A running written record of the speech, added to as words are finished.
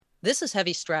This is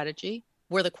Heavy Strategy,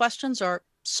 where the questions are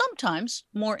sometimes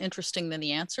more interesting than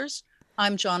the answers.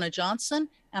 I'm Jonna Johnson,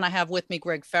 and I have with me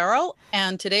Greg Farrow,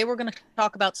 and today we're going to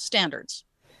talk about standards.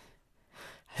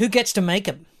 Who gets to make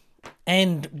them?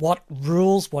 And what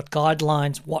rules, what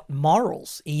guidelines, what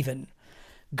morals even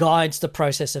guides the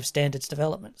process of standards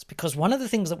developments? Because one of the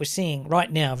things that we're seeing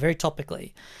right now, very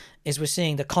topically, is we're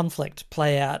seeing the conflict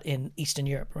play out in Eastern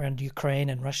Europe around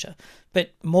Ukraine and Russia. But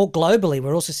more globally,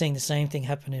 we're also seeing the same thing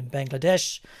happen in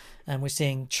Bangladesh, and we're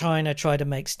seeing China try to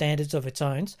make standards of its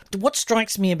own. What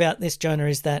strikes me about this, Jonah,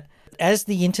 is that as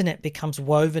the internet becomes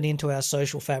woven into our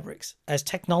social fabrics, as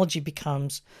technology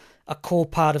becomes a core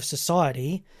part of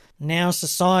society, now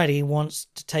society wants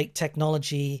to take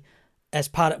technology as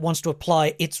part, it wants to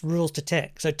apply its rules to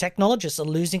tech. So technologists are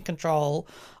losing control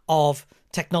of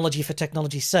technology for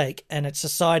technology's sake, and it's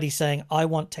society saying, I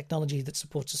want technology that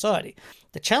supports society.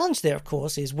 The challenge there, of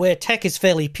course, is where tech is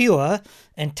fairly pure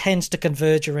and tends to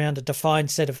converge around a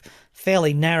defined set of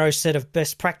fairly narrow set of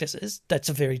best practices. That's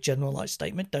a very generalized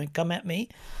statement. Don't come at me.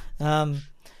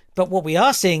 But what we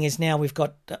are seeing is now we've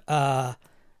got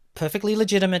perfectly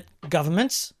legitimate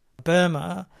governments,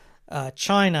 Burma,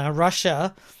 China,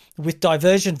 Russia, with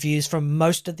divergent views from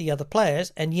most of the other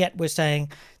players, and yet we're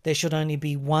saying there should only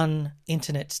be one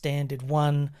internet standard,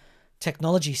 one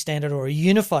technology standard, or a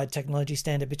unified technology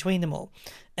standard between them all.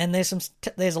 And there's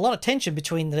a lot of tension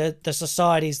between the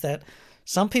societies that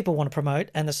some people want to promote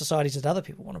and the societies that other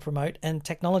people want to promote, and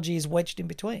technology is wedged in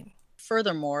between.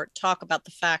 Furthermore, talk about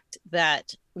the fact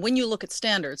that when you look at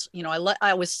standards,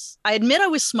 I admit I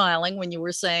was smiling when you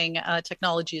were saying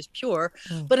technology is pure,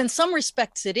 but in some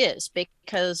respects it is,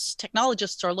 because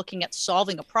technologists are looking at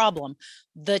solving a problem.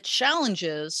 The challenge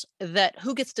is that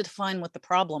who gets to define what the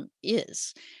problem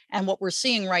is? And what we're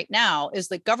seeing right now is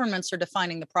that governments are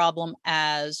defining the problem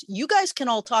as, you guys can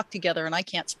all talk together and I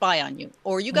can't spy on you,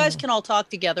 or you guys can all talk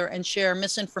together and share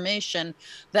misinformation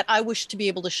that I wish to be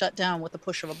able to shut down with the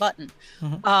push of a button.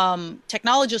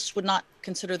 Technologists would not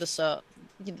consider this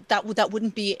that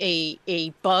wouldn't be a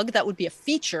bug, that would be a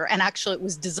feature, and actually it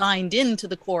was designed into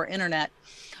the core internet.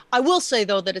 I will say,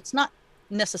 though, that it's not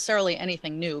necessarily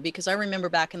anything new, because I remember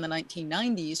back in the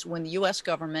 1990s when the US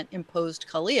government imposed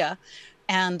CALIA.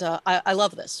 And I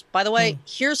love this. By the way,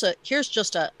 here's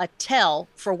just a tell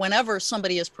for whenever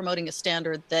somebody is promoting a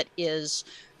standard that is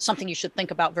something you should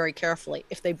think about very carefully.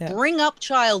 If they bring up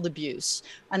child abuse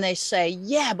and they say,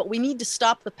 yeah, but we need to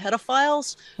stop the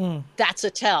pedophiles, that's a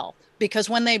tell. Because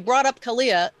when they brought up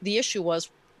CALIA, the issue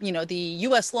was, the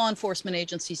US law enforcement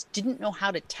agencies didn't know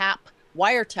how to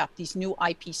wiretap these new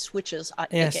IP switches,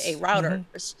 aka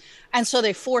routers. And so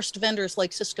they forced vendors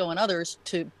like Cisco and others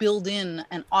to build in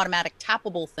an automatic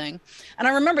tappable thing. And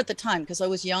I remember at the time, because I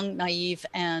was young, naive,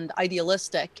 and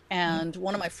idealistic, and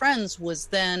one of my friends was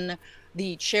then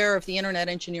the chair of the Internet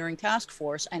Engineering Task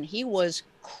Force, and he was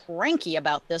cranky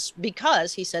about this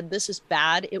because he said, this is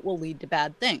bad, it will lead to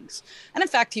bad things. And in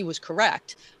fact, he was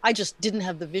correct. I just didn't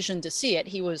have the vision to see it.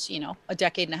 He was, a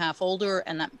decade and a half older,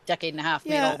 and that decade and a half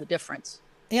made all the difference.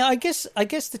 Yeah, I guess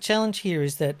the challenge here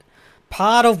is that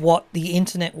part of what the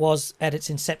internet was at its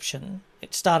inception,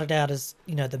 it started out as,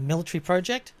 the military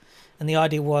project, and the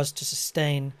idea was to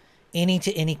sustain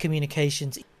any-to-any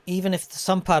communications. Even if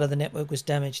some part of the network was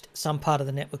damaged, some part of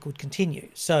the network would continue.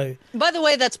 So, by the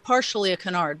way, that's partially a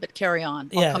canard, but carry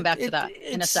on. I'll come back to that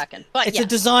in a second. But it's a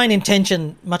design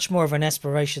intention, much more of an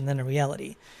aspiration than a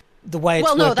reality. The way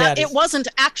it's it wasn't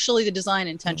actually the design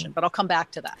intention, but I'll come back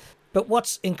to that. But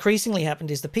what's increasingly happened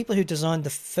is the people who designed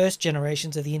the first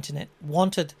generations of the internet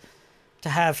wanted to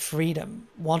have freedom,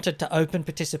 wanted to open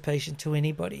participation to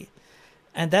anybody.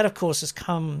 And that, of course, has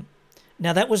come...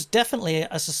 Now, that was definitely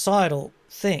a societal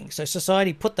thing. So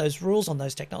society put those rules on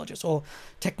those technologists, or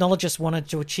technologists wanted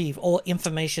to achieve, or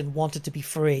information wanted to be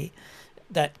free,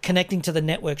 that connecting to the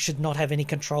network should not have any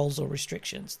controls or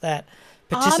restrictions, that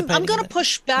participating... I'm going to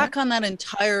push back on that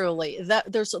entirely. There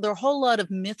are a whole lot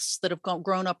of myths that have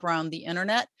grown up around the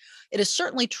internet. It is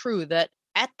certainly true that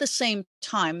at the same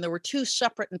time, there were two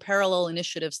separate and parallel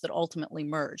initiatives that ultimately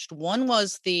merged. One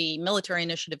was the military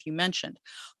initiative you mentioned,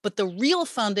 but the real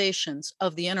foundations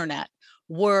of the internet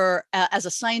were as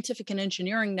a scientific and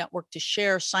engineering network to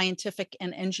share scientific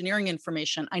and engineering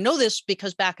information. I know this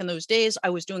because back in those days, I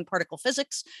was doing particle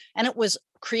physics, and it was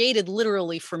created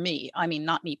literally for me. I mean,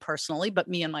 not me personally, but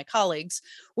me and my colleagues,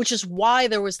 which is why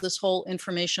there was this whole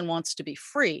information wants to be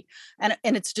free. And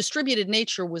its distributed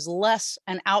nature was less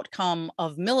an outcome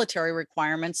of military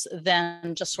requirements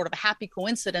than just sort of a happy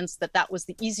coincidence that was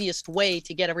the easiest way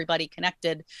to get everybody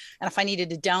connected. And if I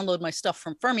needed to download my stuff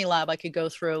from Fermilab, I could go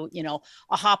through,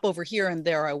 a hop over here, and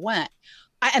there I went.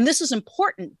 And this is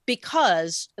important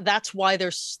because that's why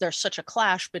there's such a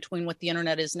clash between what the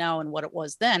internet is now and what it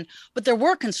was then. But there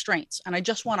were constraints, and I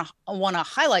just want to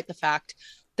highlight the fact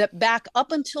that back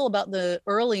up until about the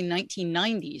early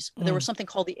 1990s, there was something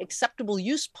called the acceptable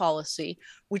use policy,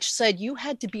 which said you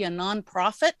had to be a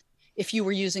nonprofit if you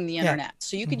were using the internet.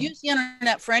 So you could use the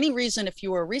internet for any reason. If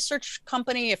you were a research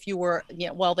company, if you were,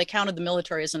 well, they counted the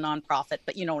military as a nonprofit,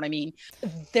 but you know what I mean.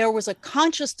 There was a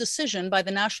conscious decision by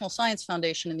the National Science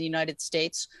Foundation in the United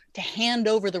States to hand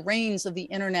over the reins of the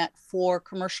internet for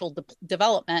commercial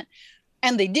development.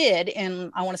 And they did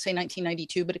in, I want to say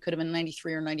 1992, but it could have been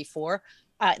 93 or 94.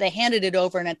 They handed it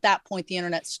over. And at that point, the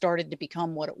internet started to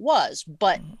become what it was.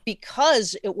 But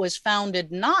because it was founded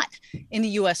not in the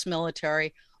US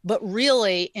military, but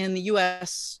really in the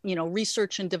US,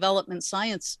 research and development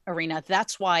science arena,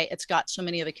 that's why it's got so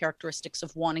many of the characteristics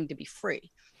of wanting to be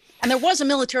free. And there was a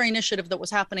military initiative that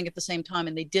was happening at the same time,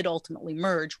 and they did ultimately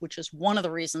merge, which is one of the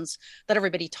reasons that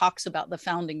everybody talks about the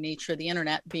founding nature of the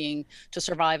internet being to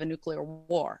survive a nuclear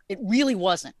war. It really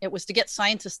wasn't. It was to get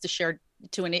scientists to share,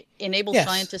 to enable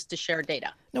scientists to share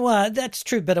data. No, that's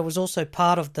true, but it was also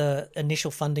part of the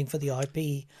initial funding for the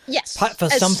IP. Yes,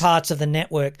 for some parts of the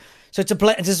network. So it's a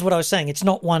blend. This is what I was saying. It's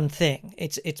not one thing.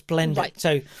 It's blended. Right.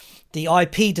 So the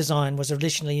IP design was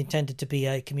originally intended to be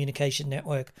a communication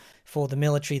network for the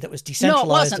military that was decentralized.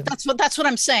 No, it wasn't. That's what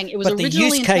I'm saying. It was but originally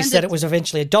the use case that it was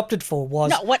eventually adopted for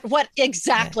was what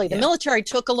exactly? The military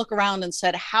took a look around and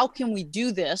said, "How can we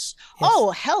do this?" Yes.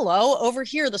 Oh, hello, over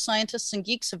here, the scientists and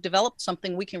geeks have developed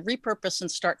something we can repurpose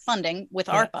and start funding with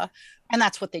ARPA. And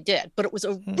that's what they did. But it was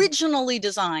originally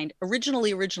designed,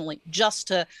 originally just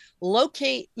to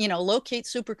locate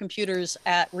supercomputers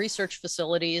at research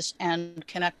facilities and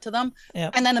connect to them.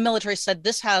 Yep. And then the military said,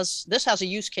 this has a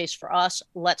use case for us.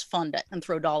 Let's fund it and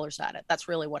throw dollars at it. That's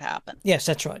really what happened. Yes,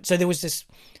 that's right. So there was this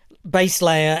base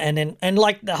layer, and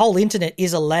like the whole internet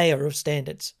is a layer of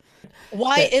standards.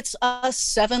 Why it's a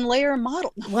 7-layer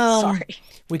model. Well, sorry.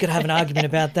 We could have an argument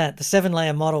about that. The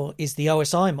 7-layer model is the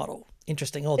OSI model.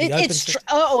 Interesting. Or the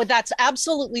open that's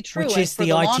absolutely true. Which is the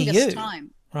ITU,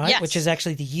 time. right? Yes. Which is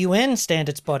actually the UN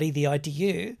standards body, the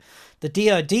ITU. The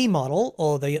DoD model,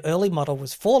 or the early model,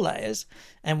 was 4 layers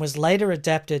and was later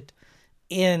adapted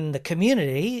in the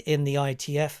community, in the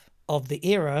ITF of the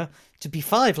era, to be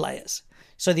 5 layers.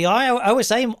 So the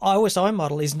OSI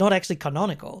model is not actually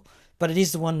canonical, but it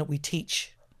is the one that we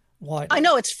teach widely. I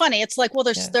know, it's funny. It's like, well,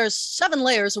 there's 7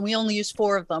 layers and we only use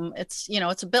 4 of them. It's,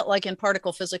 it's a bit like in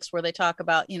particle physics where they talk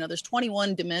about, there's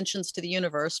 21 dimensions to the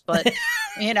universe, but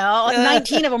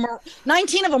 19 of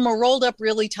them are rolled up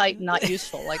really tight and not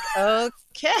useful. Like,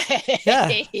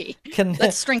 okay,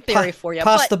 that's string theory for you.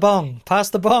 Pass the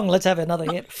bong. Let's have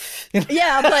another hit.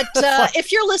 Yeah, but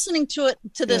if you're listening to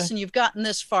this and you've gotten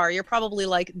this far, you're probably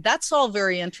like, that's all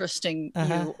very interesting,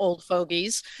 you old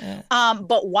fogies. Yeah.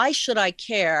 But why should I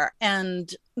care?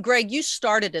 And Greg, you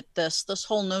started at this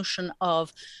whole notion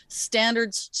of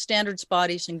standards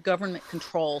bodies and government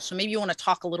control. So maybe you want to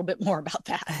talk a little bit more about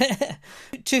that.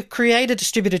 To create a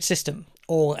distributed system,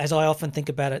 or as I often think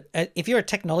about it, if you're a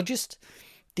technologist,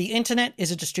 the internet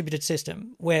is a distributed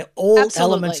system where all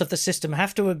elements of the system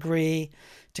have to agree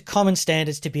to common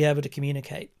standards to be able to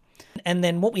communicate. And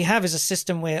then what we have is a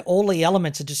system where all the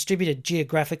elements are distributed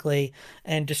geographically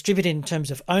and distributed in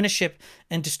terms of ownership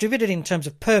and distributed in terms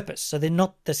of purpose. So they're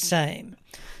not the same.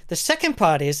 The second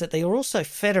part is that they are also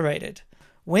federated.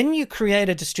 When you create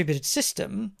a distributed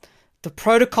system, the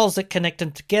protocols that connect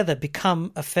them together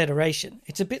become a federation.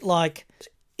 It's a bit like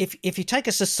if you take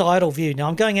a societal view. Now,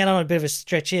 I'm going out on a bit of a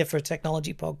stretch here for a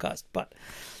technology podcast, but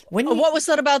what was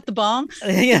that about the bong?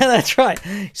 Yeah, that's right.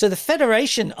 So the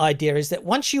federation idea is that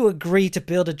once you agree to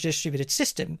build a distributed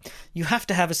system, you have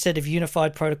to have a set of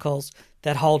unified protocols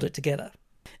that hold it together.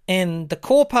 And the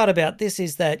core part about this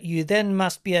is that you then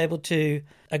must be able to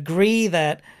agree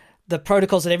that the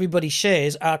protocols that everybody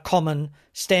shares are common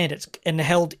standards and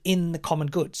held in the common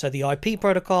good. So the IP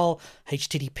protocol,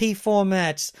 HTTP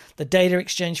formats, the data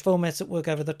exchange formats that work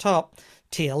over the top,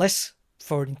 TLS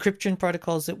for encryption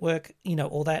protocols that work,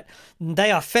 all that,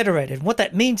 they are federated. What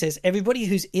that means is everybody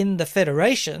who's in the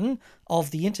federation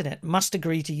of the internet must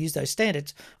agree to use those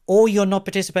standards, or you're not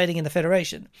participating in the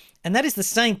federation. And that is the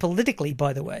same politically,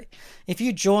 by the way. If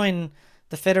you join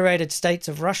the Federated States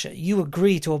of Russia, you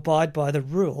agree to abide by the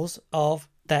rules of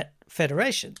that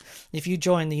federation. If you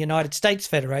join the United States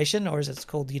Federation, or as it's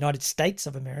called, the United States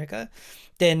of America,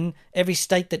 then every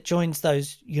state that joins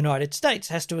those United States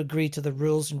has to agree to the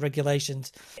rules and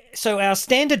regulations. So our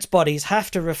standards bodies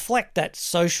have to reflect that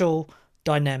social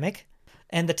dynamic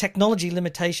and the technology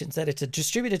limitations, that it's a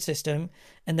distributed system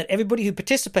and that everybody who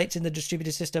participates in the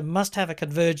distributed system must have a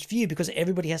converged view because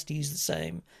everybody has to use the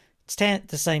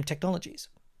same technologies.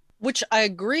 Which I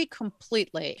agree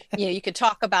completely. Yeah, you could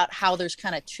talk about how there's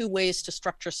kind of two ways to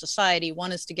structure society.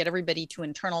 One is to get everybody to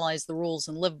internalize the rules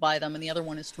and live by them, and the other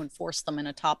one is to enforce them in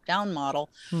a top-down model.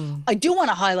 I do want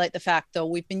to highlight the fact, though,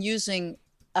 we've been using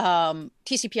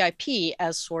TCP/IP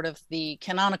as sort of the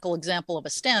canonical example of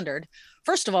a standard.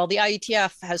 First of all, the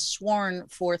IETF has sworn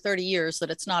for 30 years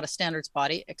that it's not a standards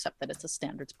body, except that it's a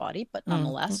standards body, but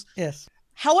nonetheless. Yes.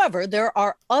 However, there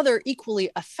are other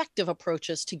equally effective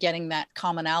approaches to getting that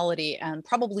commonality, and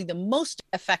probably the most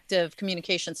effective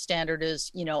communication standard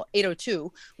is,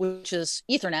 802, which is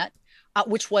Ethernet,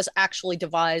 which was actually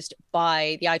devised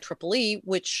by the IEEE,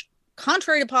 which,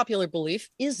 contrary to popular belief,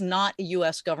 is not a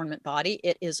U.S. government body.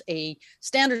 It is a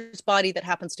standards body that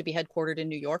happens to be headquartered in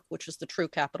New York, which is the true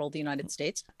capital of the United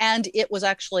States. And it was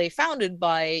actually founded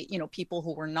by, people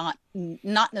who were not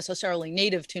necessarily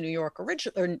native to New York or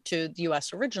to the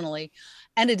U.S. originally.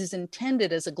 And it is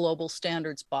intended as a global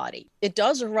standards body. It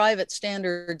does arrive at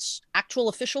standards, actual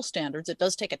official standards. It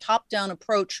does take a top-down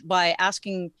approach by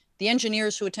asking the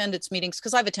engineers who attend its meetings,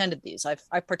 because I've attended these.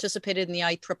 I've participated in the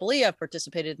IEEE, I've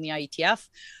participated in the IETF,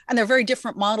 and they're very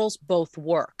different models, both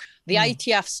work. The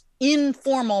IETF's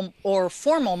informal or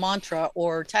formal mantra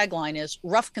or tagline is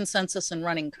rough consensus and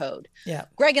running code. Yeah.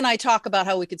 Greg and I talk about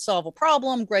how we could solve a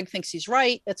problem. Greg thinks he's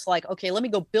right. It's like, okay, let me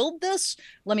go build this.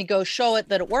 Let me go show it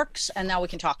that it works, and now we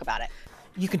can talk about it.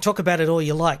 You can talk about it all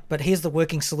you like, but here's the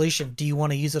working solution. Do you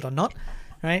want to use it or not?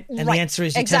 Right? And the answer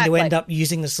is you tend to end up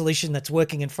using the solution that's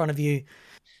working in front of you.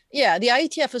 Yeah, the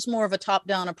IETF is more of a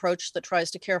top-down approach that tries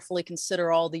to carefully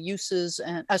consider all the uses.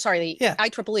 And the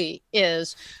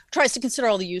IEEE tries to consider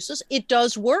all the uses. It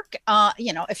does work.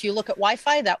 If you look at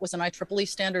Wi-Fi, that was an IEEE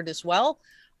standard as well.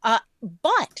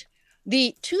 But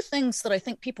the two things that I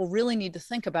think people really need to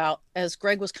think about, as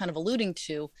Greg was kind of alluding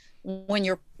to, when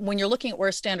you're looking at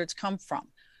where standards come from,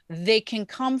 they can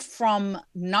come from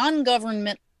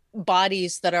non-government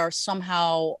bodies that are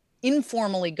somehow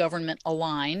informally government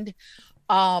aligned.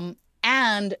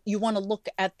 And you want to look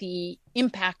at the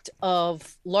impact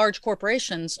of large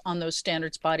corporations on those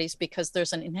standards bodies, because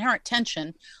there's an inherent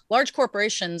tension. Large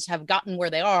corporations have gotten where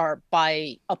they are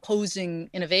by opposing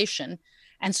innovation.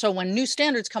 And so when new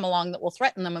standards come along that will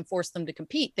threaten them and force them to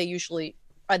compete, they usually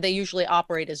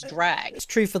operate as drag. It's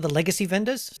true for the legacy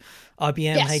vendors,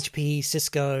 IBM, yes. HP,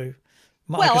 Cisco,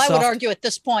 Microsoft. Well, I would argue at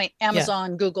this point,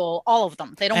 Amazon, Google, all of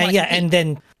them. They don't want to compete. And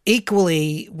then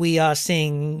equally, we are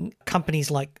seeing companies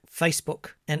like Facebook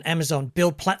and Amazon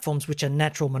build platforms which are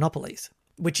natural monopolies,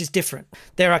 which is different.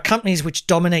 There are companies which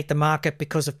dominate the market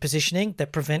because of positioning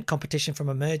that prevent competition from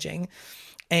emerging.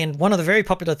 And one of the very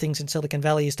popular things in Silicon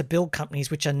Valley is to build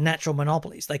companies which are natural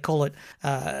monopolies. They call it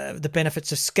the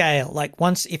benefits of scale. Like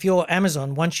if you're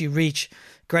Amazon, once you reach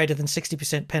greater than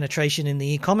 60% penetration in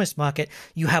the e-commerce market,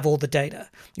 you have all the data.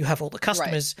 You have all the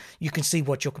customers. Right. You can see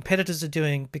what your competitors are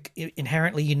doing.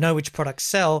 Inherently, you know which products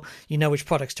sell, you know which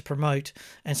products to promote,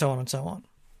 and so on and so on.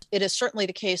 It is certainly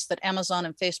the case that Amazon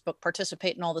and Facebook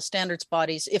participate in all the standards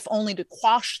bodies, if only to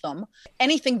quash them.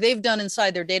 Anything they've done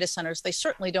inside their data centers, they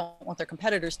certainly don't want their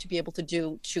competitors to be able to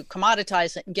do, to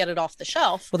commoditize it and get it off the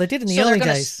shelf. Well, they did in the early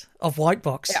days of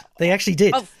Whitebox. Yeah. They actually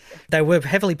did. They were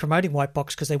heavily promoting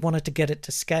Whitebox because they wanted to get it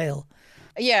to scale.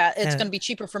 Yeah, it's going to be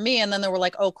cheaper for me. And then they were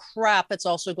like, oh, crap, it's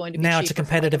also going to be now cheaper it's a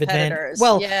competitive advantage.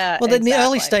 Well, in the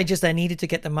early stages, they needed to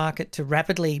get the market to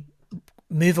rapidly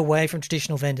move away from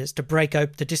traditional vendors, to break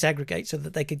open, to disaggregate so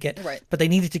that they could get, but they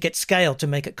needed to get scale to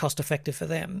make it cost effective for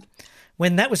them.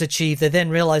 When that was achieved, they then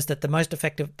realized that the most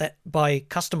effective, that by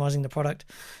customizing the product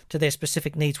to their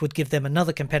specific needs would give them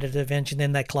another competitive advantage, and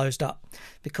then they closed up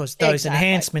because those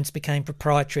enhancements became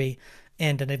proprietary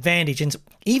and an advantage. And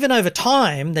even over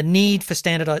time, the need for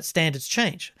standards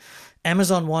changed.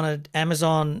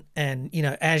 Amazon and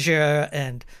Azure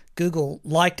and Google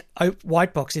liked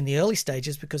Whitebox in the early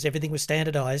stages because everything was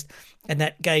standardized, and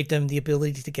that gave them the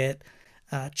ability to get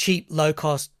cheap, low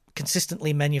cost,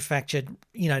 consistently manufactured,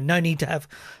 no need to have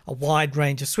a wide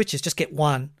range of switches, just get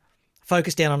one,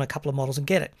 focus down on a couple of models and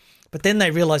get it. But then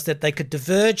they realized that they could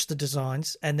diverge the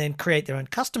designs and then create their own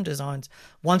custom designs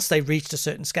once they reached a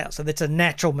certain scale. So that's a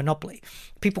natural monopoly.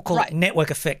 People call it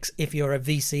network effects if you're a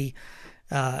VC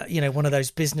one of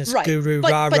those business Right. guru,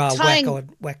 But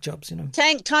whack jobs,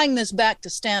 tying this back to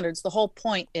standards, the whole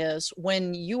point is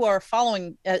when you are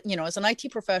following, as an IT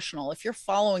professional, if you're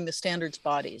following the standards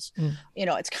bodies,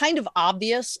 it's kind of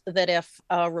obvious that if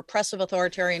a repressive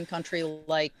authoritarian country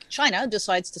like China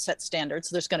decides to set standards,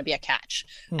 there's going to be a catch.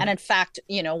 And in fact,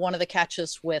 one of the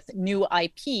catches with new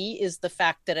IP is the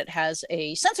fact that it has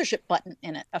a censorship button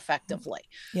in it, effectively,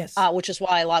 yes, which is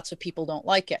why lots of people don't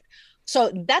like it.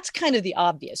 So that's kind of the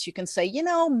obvious. You can say,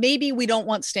 maybe we don't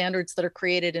want standards that are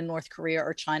created in North Korea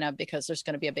or China because there's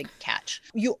going to be a big catch.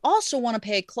 You also want to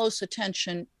pay close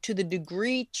attention to the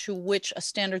degree to which a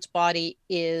standards body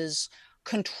is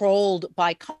controlled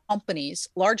by companies,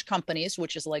 large companies,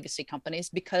 which is legacy companies,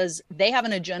 because they have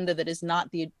an agenda that is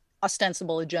not the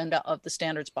ostensible agenda of the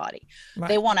standards body. Right.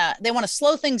 They want to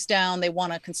slow things down. They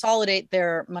want to consolidate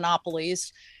their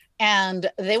monopolies. And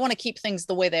they want to keep things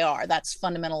the way they are. That's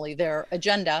fundamentally their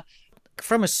agenda.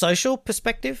 From a social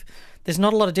perspective, there's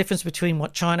not a lot of difference between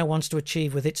what China wants to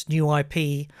achieve with its new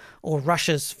IP or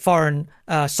Russia's foreign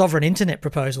sovereign internet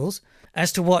proposals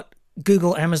as to what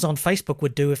Google, Amazon, Facebook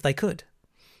would do if they could.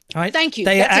 Right? Thank you.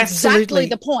 That's exactly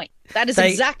the point. That is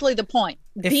exactly the point.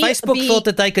 If Facebook thought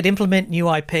that they could implement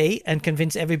new IP and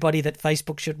convince everybody that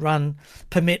Facebook should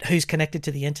permit who's connected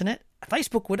to the internet,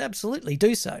 Facebook would absolutely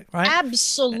do so, right?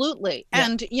 Absolutely. Yeah.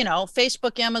 And,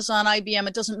 Facebook, Amazon, IBM,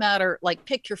 it doesn't matter. Like,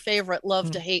 pick your favorite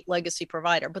love to hate legacy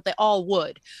provider, but they all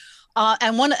would. And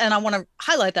I want to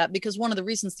highlight that because one of the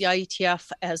reasons the IETF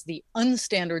as the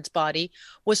unstandards body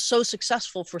was so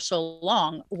successful for so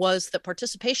long was that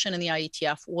participation in the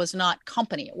IETF was not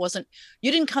company. It wasn't, you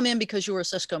didn't come in because you were a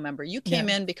Cisco member. You came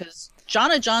in because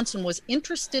Jonna Johnson was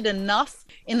interested enough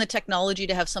in the technology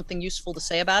to have something useful to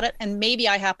say about it. And maybe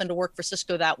I happened to work for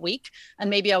Cisco that week, and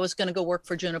maybe I was going to go work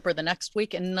for Juniper the next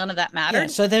week, and none of that mattered. Yeah,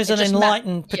 so there's an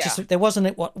enlightened there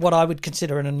wasn't what I would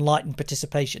consider an enlightened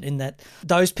participation, in that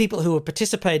those people who were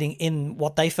participating in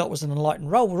what they felt was an enlightened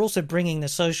role were also bringing the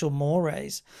social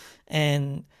mores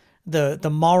and the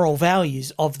moral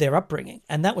values of their upbringing.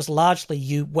 And that was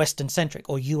largely Western-centric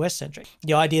or US-centric.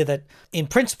 The idea that, in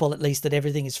principle at least, that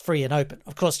everything is free and open.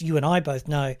 Of course, you and I both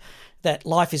know that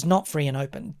life is not free and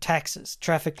open. Taxes,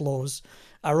 traffic laws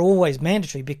are always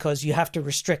mandatory because you have to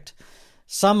restrict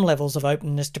some levels of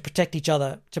openness to protect each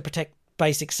other, to protect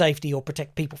basic safety or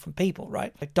protect people from people,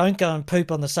 right? Like, don't go and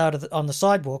poop on the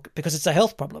sidewalk because it's a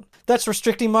health problem. That's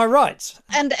restricting my rights.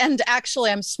 And actually,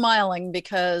 I'm smiling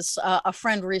because a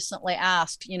friend recently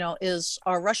asked,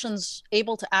 are Russians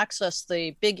able to access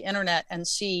the big internet and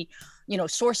see,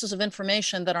 sources of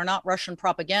information that are not Russian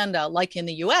propaganda, like in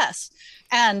the US?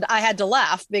 And I had to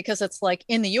laugh because it's like,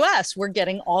 in the US, we're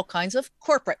getting all kinds of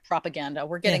corporate propaganda.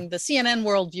 We're getting the CNN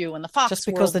worldview and the Fox Just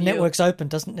because worldview. The network's open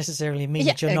doesn't necessarily mean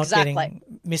that you're not getting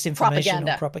misinformation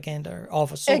or propaganda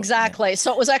of a sort. Exactly. Yeah.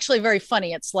 So it was actually very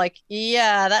funny. It's like,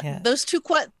 those two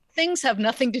things have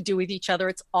nothing to do with each other.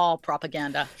 It's all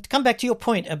propaganda. To come back to your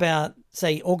point about,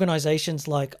 say, organizations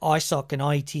like ISOC and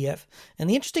IETF, and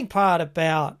the interesting part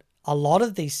about a lot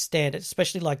of these standards,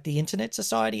 especially like the Internet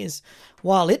Society, is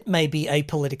while it may be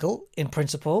apolitical in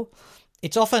principle,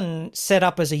 it's often set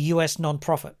up as a US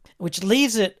nonprofit, which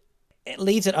leaves it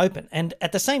open. And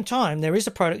at the same time, there is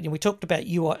a product. We talked about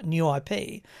new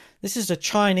IP. This is a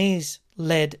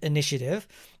Chinese-led initiative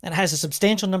and has a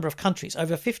substantial number of countries.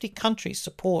 Over 50 countries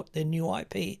support their new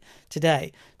IP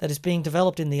today that is being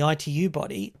developed in the ITU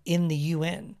body in the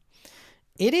UN.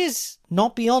 It is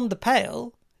not beyond the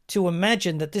pale to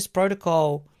imagine that this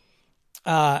protocol,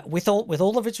 with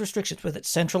all of its restrictions, with its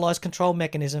centralized control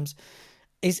mechanisms,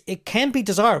 it can be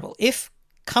desirable if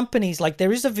companies, like,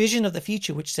 there is a vision of the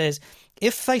future which says,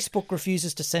 if Facebook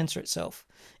refuses to censor itself,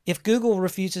 if Google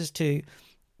refuses to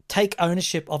take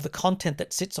ownership of the content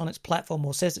that sits on its platform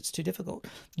or says it's too difficult,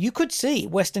 you could see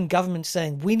Western governments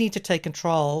saying, we need to take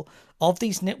control of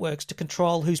these networks to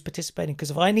control who's participating.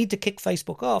 Because if I need to kick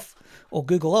Facebook off or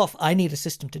Google off, I need a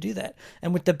system to do that.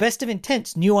 And with the best of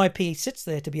intents, new IP sits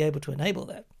there to be able to enable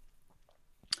that.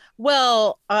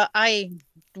 Well, I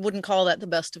wouldn't call that the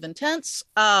best of intents.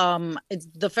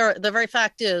 The very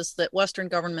fact is that Western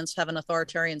governments have an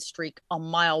authoritarian streak a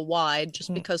mile wide.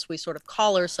 Just because we sort of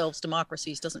call ourselves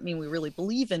democracies doesn't mean we really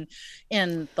believe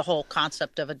in the whole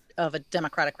concept of a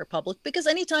democratic republic. Because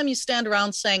anytime you stand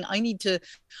around saying, I need to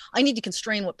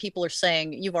constrain what people are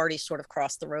saying, you've already sort of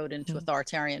crossed the road into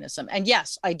authoritarianism. And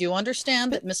yes, I do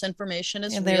understand that misinformation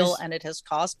is real and it has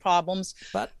caused problems.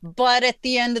 But at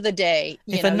the end of the day,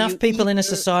 if enough people in a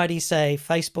society say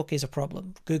Facebook is a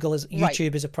problem,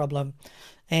 YouTube is a problem,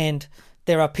 and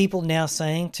there are people now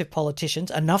saying to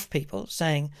politicians, enough people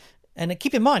saying, And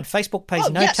keep in mind, Facebook pays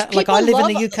no yes, tax. Like I live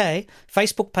in the love- UK,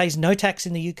 Facebook pays no tax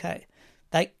in the UK.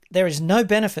 There is no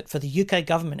benefit for the UK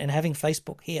government in having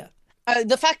Facebook here.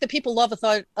 The fact that people love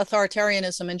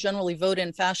authoritarianism and generally vote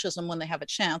in fascism when they have a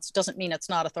chance doesn't mean it's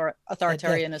not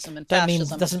authoritarianism and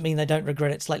fascism. Doesn't mean they don't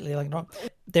regret it slightly like wrong.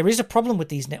 There is a problem with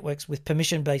these networks, with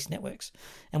permission-based networks,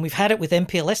 and we've had it with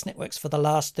MPLS networks for the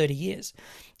last 30 years.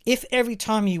 If every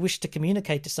time you wish to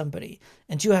communicate to somebody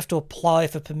and you have to apply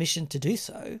for permission to do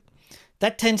so,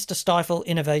 that tends to stifle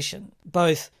innovation,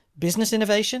 both business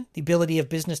innovation, the ability of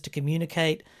business to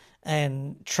communicate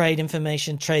and trade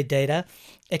information, trade data.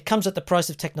 It comes at the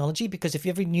price of technology, because if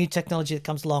every new technology that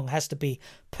comes along has to be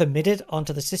permitted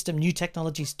onto the system, new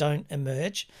technologies don't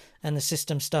emerge and the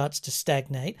system starts to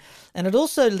stagnate. And it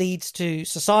also leads to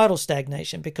societal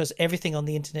stagnation, because everything on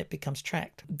the internet becomes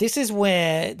tracked. This is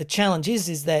where the challenge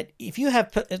is that if you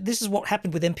have, this is what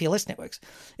happened with MPLS networks.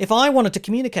 If I wanted to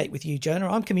communicate with you,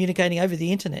 Jonah, I'm communicating over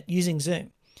the internet using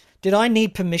Zoom. Did I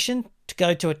need permission to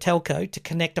go to a telco to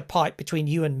connect a pipe between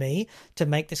you and me to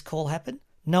make this call happen?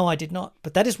 No, I did not.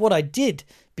 But that is what I did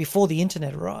before the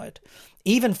internet arrived.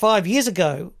 Even 5 years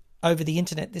ago, over the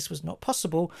internet, this was not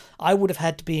possible. I would have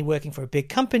had to be working for a big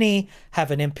company,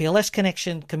 have an MPLS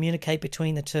connection, communicate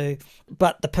between the two.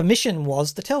 But the permission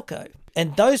was the telco.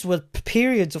 And those were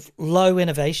periods of low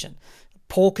innovation,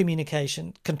 poor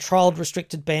communication, controlled,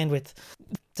 restricted bandwidth.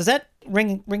 Does that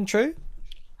ring true?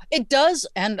 It does.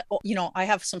 And, I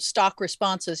have some stock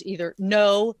responses, either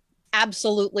no,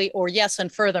 absolutely, or yes,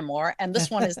 and furthermore. And this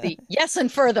one is the yes,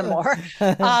 and furthermore,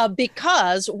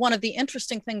 because one of the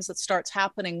interesting things that starts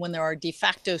happening when there are de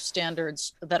facto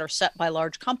standards that are set by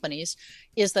large companies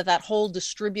is that whole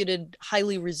distributed,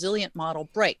 highly resilient model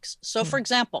breaks. So, for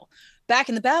example, back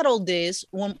in the bad old days,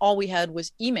 when all we had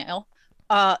was email,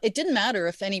 it didn't matter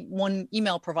if any one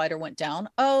email provider went down.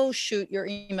 Oh, shoot, your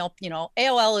email,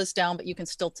 AOL is down, but you can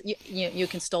still you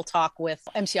can still talk with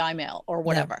MCI mail or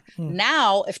whatever. Yeah.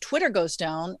 Now, if Twitter goes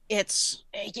down, it's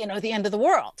the end of the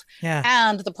world. Yeah.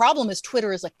 And the problem is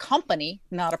Twitter is a company,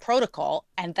 not a protocol,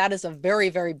 and that is a very,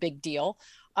 very big deal.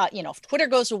 If Twitter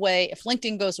goes away, if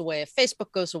LinkedIn goes away, if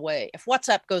Facebook goes away, if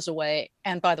WhatsApp goes away,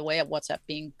 and by the way, WhatsApp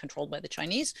being controlled by the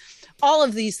Chinese, all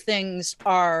of these things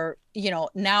are,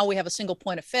 now we have a single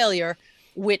point of failure,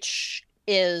 which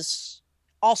is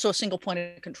also a single point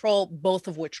of control, both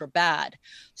of which are bad.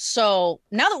 So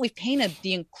now that we've painted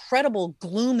the incredible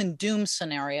gloom and doom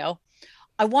scenario,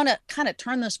 I want to kind of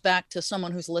turn this back to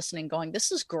someone who's listening going,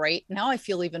 this is great. Now I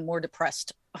feel even more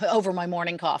depressed over my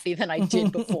morning coffee than I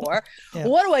did before. Yeah.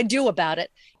 What do I do about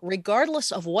it?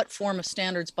 Regardless of what form of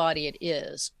standards body it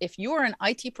is, if you are an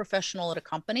IT professional at a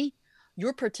company,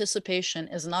 your participation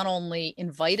is not only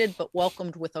invited, but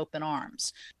welcomed with open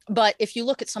arms. But if you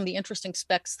look at some of the interesting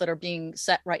specs that are being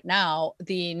set right now,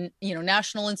 the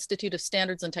National Institute of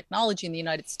Standards and Technology in the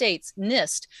United States,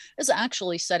 NIST, is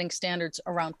actually setting standards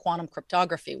around quantum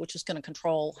cryptography, which is going to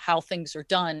control how things are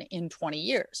done in 20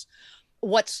 years.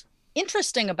 What's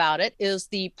interesting about it is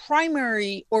the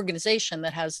primary organization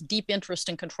that has deep interest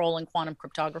in controlling quantum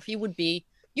cryptography would be,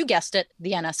 you guessed it,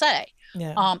 the NSA.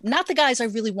 Yeah. Not the guys I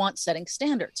really want setting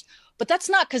standards. But that's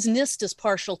not because NIST is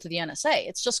partial to the NSA.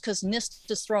 It's just because NIST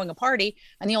is throwing a party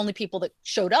and the only people that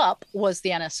showed up was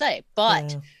the NSA.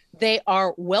 But they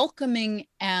are welcoming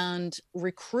and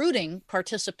recruiting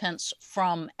participants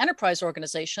from enterprise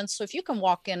organizations. So if you can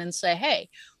walk in and say, hey,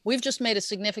 we've just made a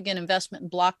significant investment in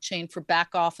blockchain for back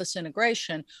office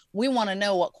integration. We want to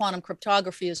know what quantum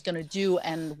cryptography is going to do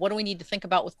and what do we need to think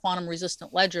about with quantum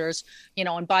resistant ledgers,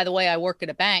 and by the way, I work at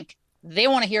a bank. They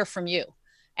want to hear from you.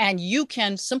 And you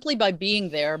can, simply by being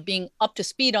there, being up to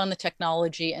speed on the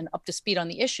technology and up to speed on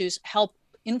the issues, help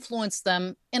influence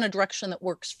them in a direction that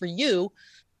works for you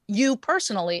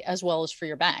personally, as well as for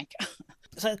your bank.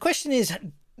 So the question is,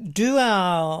 do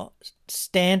our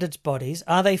standards bodies,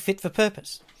 are they fit for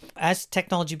purpose? As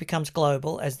technology becomes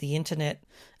global, as the internet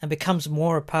and becomes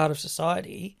more a part of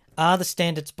society, are the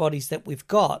standards bodies that we've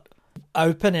got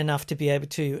open enough to be able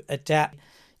to adapt?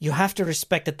 You have to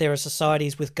respect that there are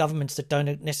societies with governments that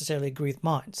don't necessarily agree with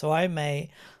mine. So I may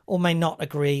or may not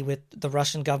agree with the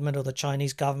Russian government or the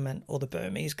Chinese government or the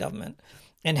Burmese government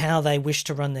and how they wish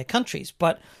to run their countries.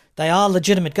 But they are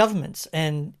legitimate governments.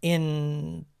 And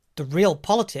in the real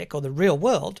politic or the real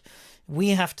world, we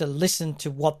have to listen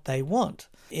to what they want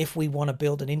if we want to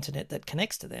build an internet that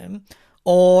connects to them,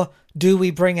 Or do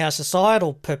we bring our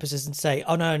societal purposes and say,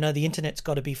 oh, no, the internet's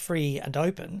got to be free and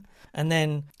open, and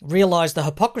then realize the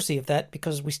hypocrisy of that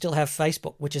because we still have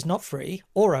Facebook, which is not free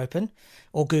or open,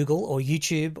 or Google or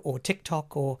YouTube or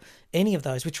TikTok or any of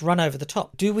those, which run over the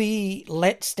top? Do we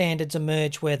let standards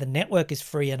emerge where the network is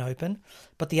free and open,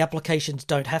 but the applications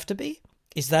don't have to be?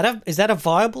 Is that a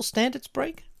viable standards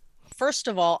break? First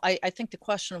of all, I think the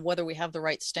question of whether we have the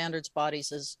right standards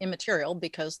bodies is immaterial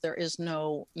because there is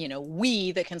no,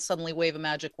 we that can suddenly wave a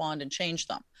magic wand and change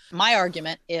them. My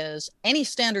argument is any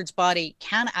standards body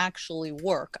can actually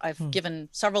work. I've given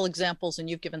several examples and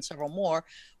you've given several more,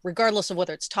 regardless of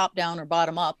whether it's top down or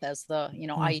bottom up, as the,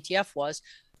 IETF was.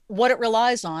 What it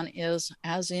relies on is,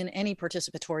 as in any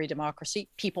participatory democracy,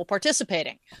 people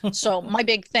participating. So my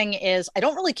big thing is I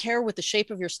don't really care what the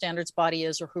shape of your standards body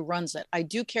is or who runs it. I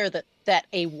do care that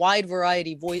a wide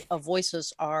variety of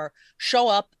voices show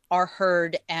up, are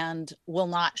heard, and will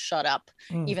not shut up,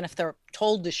 even if they're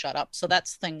told to shut up. So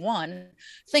that's thing one.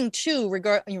 Thing two,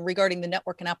 regarding the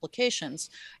network and applications,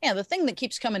 the thing that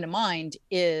keeps coming to mind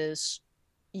is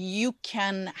you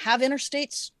can have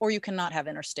interstates or you cannot have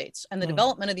interstates. And the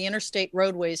development of the interstate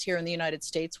roadways here in the United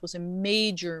States was a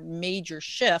major, major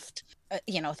shift,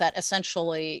 that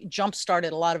essentially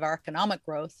jump-started a lot of our economic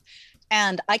growth.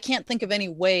 And I can't think of any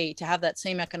way to have that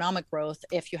same economic growth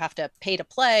if you have to pay to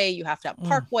play, you have to have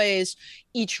parkways,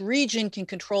 each region can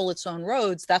control its own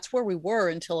roads. That's where we were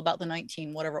until about the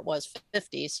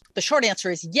 50s. The short answer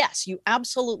is yes, you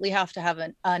absolutely have to have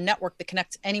a network that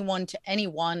connects anyone to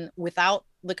anyone without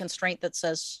the constraint that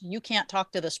says you can't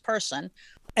talk to this person.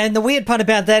 And the weird part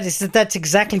about that is that that's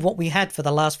exactly what we had for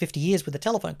the last 50 years with the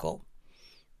telephone call.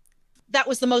 That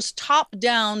was the most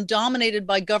top-down, dominated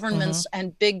by governments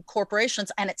and big corporations,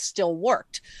 and it still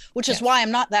worked, which is why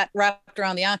I'm not that wrapped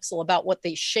around the axle about what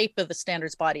the shape of the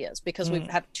standards body is, because we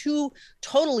have two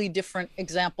totally different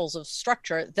examples of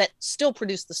structure that still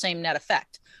produce the same net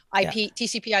effect,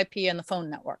 TCP/IP and the phone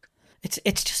network.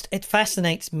 It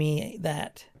fascinates me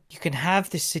that you can have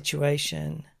this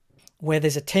situation where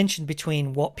there's a tension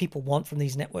between what people want from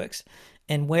these networks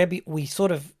and where we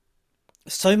sort of,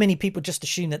 so many people just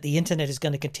assume that the internet is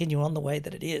going to continue on the way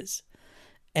that it is.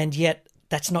 And yet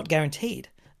that's not guaranteed.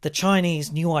 The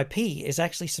Chinese new IP is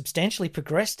actually substantially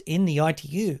progressed in the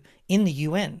ITU, in the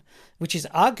UN, which is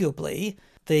arguably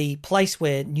the place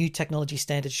where new technology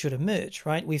standards should emerge,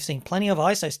 right? We've seen plenty of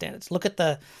ISO standards. Look at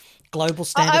the global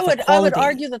standard for quality. I would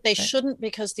argue that they shouldn't,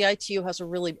 because the ITU has a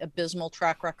really abysmal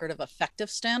track record of effective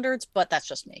standards, but that's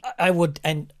just me. I would,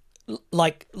 and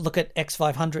look at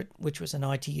X500, which was an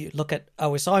ITU. Look at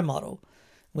OSI model,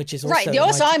 which is also right. The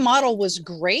OSI model was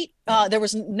great. There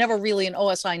was never really an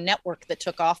OSI network that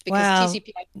took off because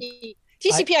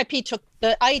TCP/IP took,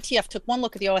 the IETF took one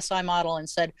look at the OSI model and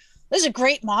said, "This is a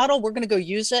great model. We're going to go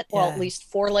use it." Well, at least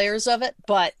 4 layers of it,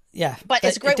 but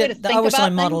it's a great way to think about things. The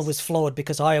OSI model was flawed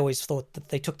because I always thought that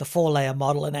they took the 4-layer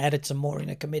model and added some more in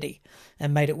a committee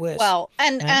and made it worse. Well,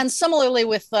 and similarly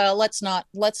with let's not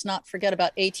forget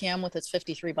about ATM with its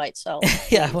 53 byte cell.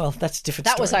 Yeah, well, that's a different.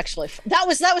 That was actually that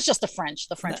was just the French.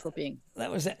 The French were being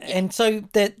and so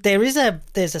there's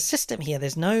a system here.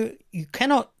 You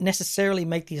cannot necessarily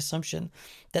make the assumption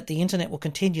that the internet will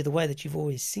continue the way that you've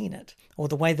always seen it, or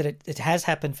the way that it has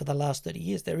happened for the last 30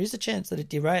 years. There is a chance that it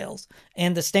derails,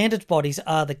 and the standards bodies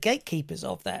are the gatekeepers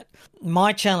of that.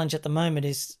 My challenge at the moment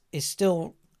is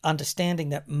still understanding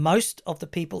that most of the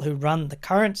people who run the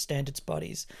current standards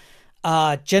bodies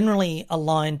are generally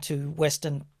aligned to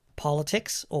Western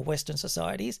politics or Western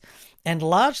societies, and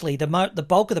largely the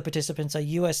bulk of the participants are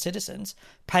US citizens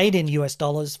paid in US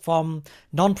dollars from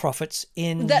nonprofits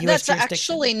in US jurisdictions.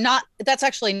 That's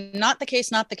actually not the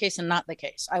case, and not the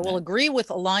case. I will agree with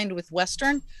aligned with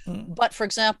Western, but for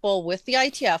example, with the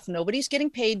IETF, nobody's getting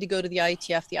paid to go to the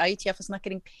IETF. The IETF is not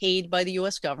getting paid by the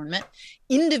US government.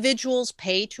 Individuals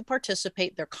pay to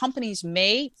participate. Their companies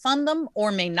may fund them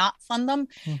or may not fund them.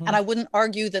 And I wouldn't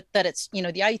argue that it's, the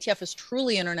IETF is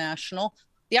truly international.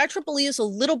 The IEEE is a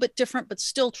little bit different, but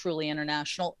still truly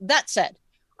international. That said,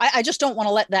 I just don't want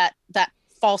to let that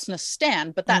falseness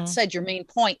stand. But that said, your main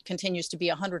point continues to be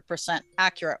 100%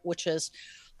 accurate, which is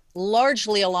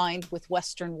largely aligned with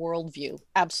Western worldview.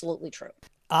 Absolutely true.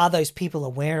 Are those people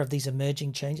aware of these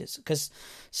emerging changes? Because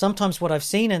sometimes what I've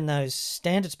seen in those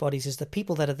standards bodies is the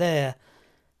people that are there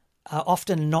are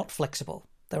often not flexible.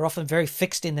 They're often very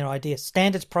fixed in their ideas.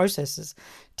 Standards processes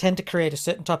tend to create a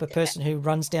certain type of person who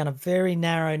runs down a very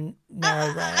narrow rail.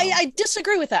 I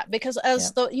disagree with that, because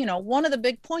one of the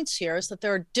big points here is that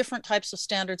there are different types of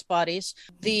standards bodies.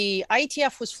 The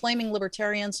IETF was flaming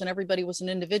libertarians and everybody was an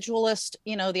individualist.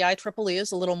 The IEEE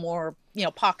is a little more,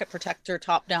 pocket protector,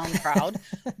 top down crowd.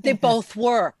 They both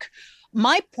work.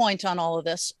 My point on all of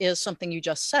this is something you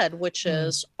just said, which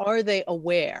is, are they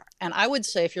aware? And I would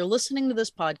say, if you're listening to this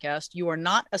podcast, you are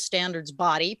not a standards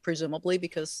body, presumably,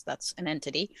 because that's an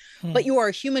entity, but you are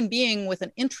a human being with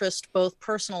an interest, both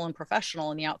personal and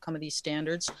professional, in the outcome of these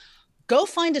standards. Go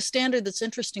find a standard that's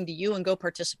interesting to you and go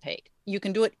participate. You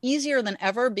can do it easier than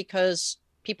ever because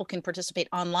people can participate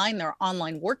online. There are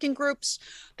online working groups.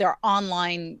 There are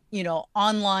online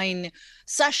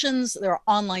sessions. There are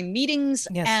online meetings.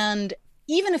 Yes. And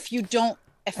even if you don't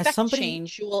affect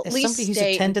change, you will at least somebody who's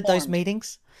stay attended informed. those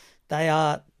meetings, they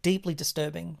are deeply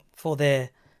disturbing for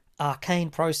their arcane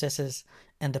processes,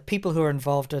 and the people who are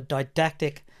involved are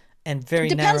didactic and very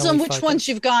Depends on which focused. ones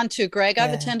you've gone to, Greg.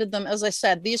 I've attended them. As I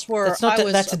said, these were...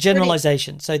 That's a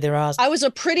generalization. So there are... I was a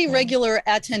pretty regular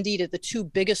attendee to the two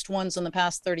biggest ones in the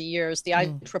past 30 years, the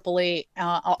IEEE,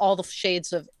 all the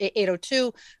shades of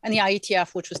 802, and the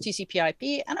IETF, which was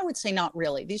TCP/IP. And I would say not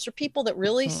really. These are people that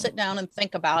really sit down and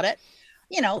think about it.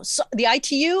 So the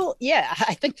ITU,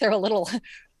 I think they're a little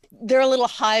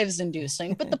hives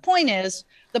inducing. But the point is,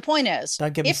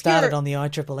 don't get me started on the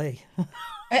IEEE.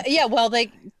 Well,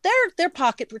 they're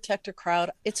pocket protector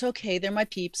crowd. It's okay. They're my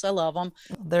peeps. I love them.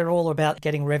 They're all about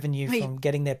getting revenue from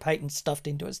getting their patents stuffed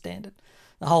into a standard.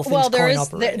 The whole thing's coin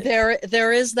operated.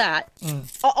 There is that.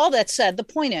 All that said, the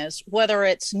point is, whether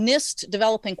it's NIST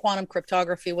developing quantum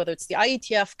cryptography, whether it's the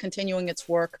IETF continuing its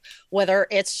work, whether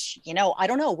it's, I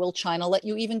don't know, will China let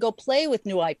you even go play with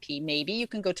new IP? Maybe you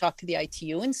can go talk to the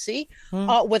ITU and see.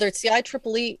 Whether it's the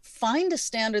IEEE, find a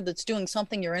standard that's doing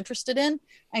something you're interested in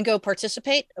and go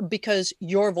participate, because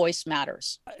your voice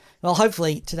matters. Well,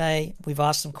 hopefully today we've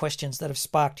asked some questions that have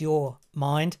sparked your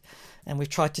mind, and we've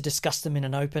tried to discuss them in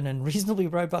an open and reasonably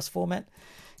robust format.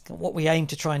 What we aim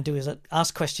to try and do is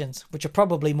ask questions which are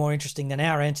probably more interesting than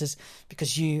our answers,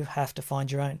 because you have to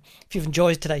find your own. If you've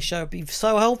enjoyed today's show, it'd be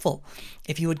so helpful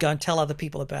if you would go and tell other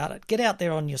people about it. Get out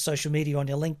there on your social media, on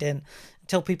your LinkedIn,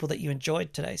 tell people that you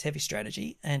enjoyed today's heavy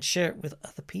strategy and share it with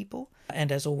other people.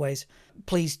 And as always,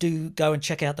 please do go and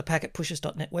check out the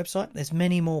packetpushers.net website. There's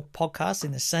many more podcasts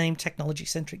in the same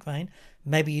technology-centric vein.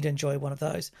 Maybe you'd enjoy one of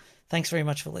those. Thanks very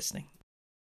much for listening.